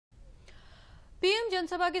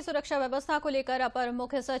जनसभा की सुरक्षा व्यवस्था को लेकर अपर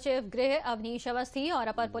मुख्य सचिव गृह अवनीश अवस्थी और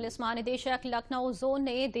अपर पुलिस महानिदेशक लखनऊ जोन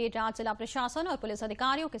ने देर रात जिला प्रशासन और पुलिस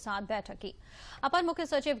अधिकारियों के साथ बैठक की। अपर मुख्य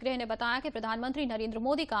सचिव गृह ने बताया कि प्रधानमंत्री नरेंद्र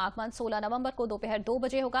मोदी का आगमन 16 नवंबर को दोपहर 2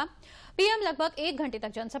 बजे होगा। पीएम लगभग 1 घंटे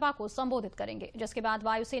तक जनसभा को संबोधित करेंगे, जिसके बाद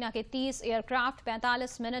वायुसेना के 30 एयरक्राफ्ट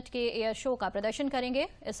 45 मिनट के एयर शो का प्रदर्शन करेंगे।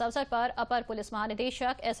 इस अवसर पर अपर पुलिस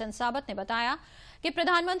महानिदेशक एसएन ने बताया कि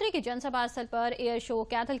प्रधानमंत्री की जनसभा स्थल पर एयर शो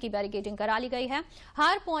कैथल की बैरिकेडिंग करा ली गई है।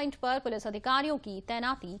 हर पॉइंट पर पुलिस अधिकारियों की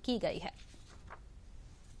तैनाती की गई है।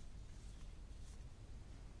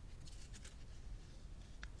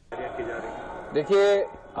 देखिए,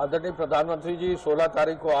 आदरणीय प्रधानमंत्री जी 16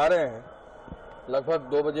 तारीख को आ रहे हैं, लगभग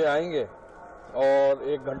 2 बजे आएंगे और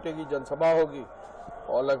 1 घंटे की जनसभा होगी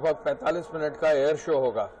और लगभग 45 मिनट का एयर शो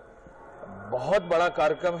होगा। बहुत बड़ा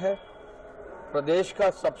कार्यक्रम है, प्रदेश का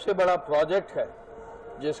सबसे बड़ा प्रोजेक्ट है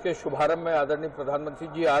जिसके शुभारंभ में आदरणीय प्रधानमंत्री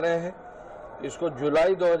जी आ रहे हैं। इसको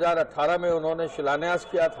जुलाई 2018 में उन्होंने शिलान्यास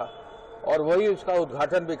किया था और वही उसका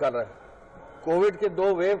उद्घाटन भी कर रहे हैं। कोविड के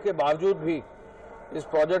 2 वेव के बावजूद भी इस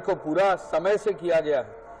प्रोजेक्ट को पूरा समय से किया गया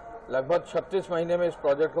है। लगभग 36 महीने में इस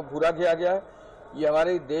प्रोजेक्ट को पूरा किया गया है। ये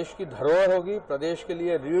हमारे देश की धरोहर होगी, प्रदेश के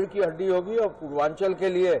लिए रीढ़ की हड्डी होगी और पूर्वांचल के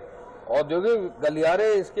लिए औद्योगिक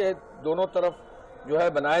गलियारे इसके दोनों तरफ जो है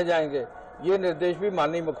बनाए जाएंगे। ये निर्देश भी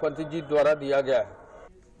माननीय मुख्यमंत्री जी द्वारा दिया गया है।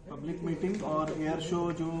 पब्लिक मीटिंग और एयर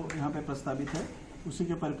शो जो यहाँ पे प्रस्तावित है, उसी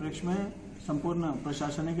के परिप्रेक्ष्य में संपूर्ण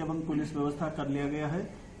प्रशासनिक एवं पुलिस व्यवस्था कर लिया गया है।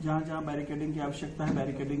 जहाँ जहाँ बैरिकेडिंग की आवश्यकता है,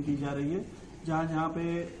 बैरिकेडिंग की जा रही है। जहाँ जहाँ पे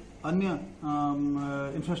अन्य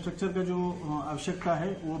इंफ्रास्ट्रक्चर का जो आवश्यकता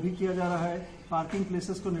है वो भी किया जा रहा है। पार्किंग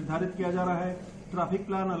प्लेसेस को निर्धारित किया जा रहा है, ट्रैफिक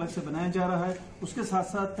प्लान अलग से बनाया जा रहा है। उसके साथ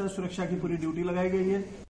साथ सुरक्षा की पूरी ड्यूटी लगाई गई है।